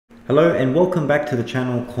Hello and welcome back to the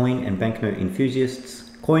channel Coin and Banknote Enthusiasts.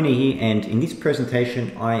 Coiner here, and in this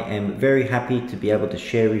presentation I am very happy to be able to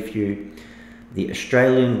share with you the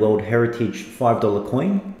Australian World Heritage $5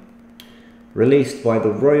 coin, released by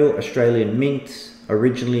the Royal Australian Mint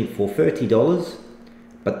originally for $30,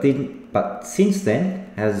 but since then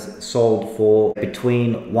has sold for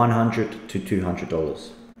between $100 to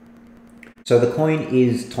 $200. So the coin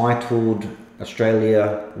is titled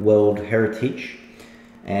Australia World Heritage,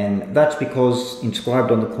 and that's because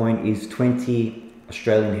inscribed on the coin is 20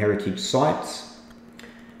 Australian heritage sites.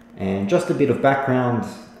 And just a bit of background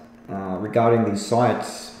regarding these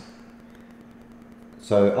sites.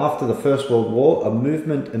 So after the First World War, a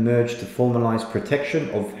movement emerged to formalize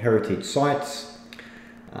protection of heritage sites.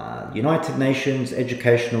 United Nations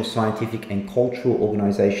educational, scientific and cultural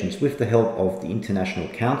organizations, with the help of the International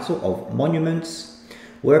Council of Monuments,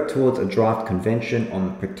 worked towards a draft convention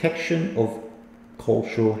on protection of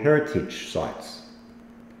cultural heritage sites.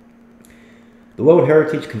 The World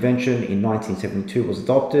Heritage Convention in 1972 was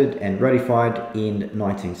adopted and ratified in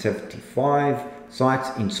 1975.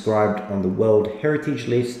 Sites inscribed on the World Heritage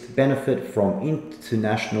List benefit from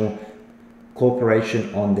international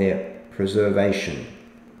cooperation on their preservation.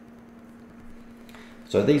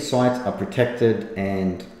 So these sites are protected,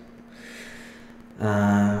 and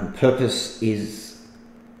purpose is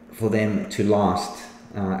for them to last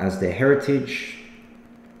as their heritage,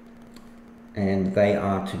 and they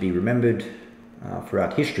are to be remembered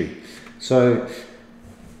throughout history. So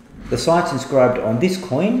the sites inscribed on this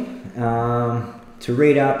coin, to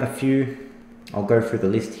read out a few, I'll go through the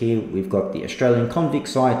list here. We've got the Australian convict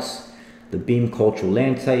sites, the BIM Cultural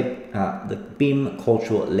Landscape,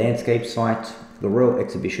 site, the Royal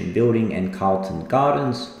Exhibition Building and Carlton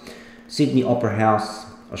Gardens, Sydney Opera House,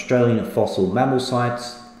 Australian fossil mammal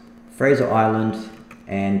sites, Fraser Island,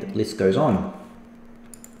 and the list goes on.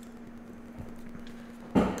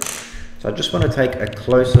 So I just want to take a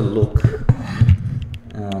closer look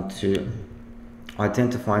to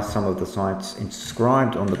identify some of the sites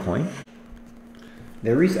inscribed on the coin.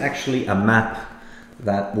 There is actually a map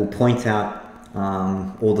that will point out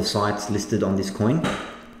all the sites listed on this coin.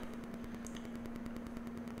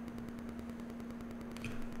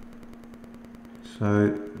 So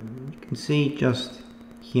you can see just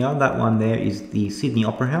here, that one there is the Sydney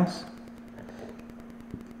Opera House.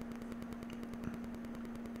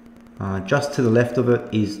 Just to the left of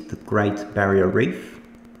it is the Great Barrier Reef.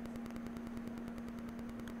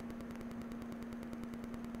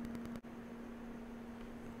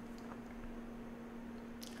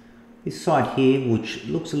 This site here, which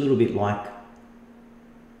looks a little bit like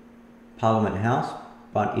Parliament House,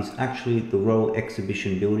 but is actually the Royal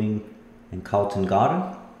Exhibition Building and Carlton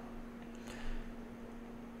Garden.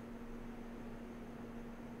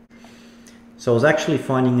 So I was actually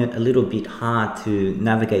finding it a little bit hard to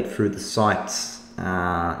navigate through the sites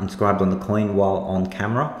inscribed on the coin while on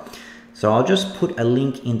camera. So I'll just put a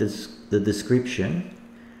link in the description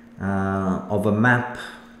of a map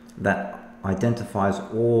that identifies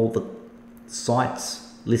all the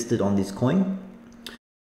sites listed on this coin.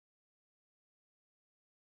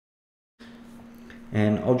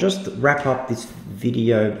 And I'll just wrap up this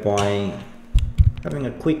video by having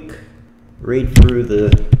a quick read through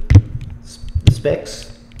the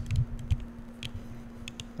specs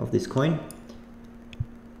of this coin.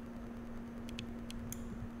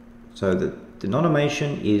 So the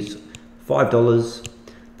denomination is $5.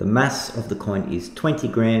 The mass of the coin is 20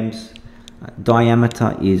 grams.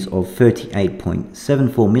 Diameter is of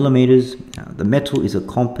 38.74 millimeters. The metal is a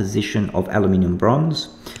composition of aluminium bronze.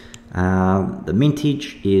 The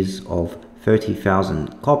mintage is of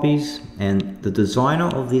 30,000 copies, and the designer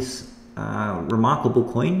of this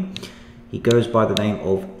remarkable coin, he goes by the name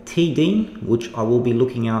of T. Dean, which I will be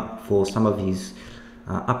looking out for some of his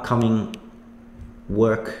upcoming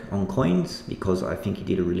work on coins, because I think he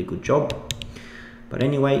did a really good job. But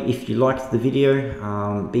anyway, if you liked the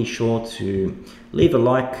video, be sure to leave a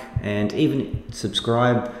like and even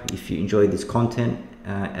subscribe if you enjoy this content,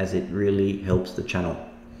 as it really helps the channel.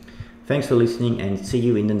 Thanks for listening, and see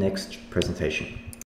you in the next presentation.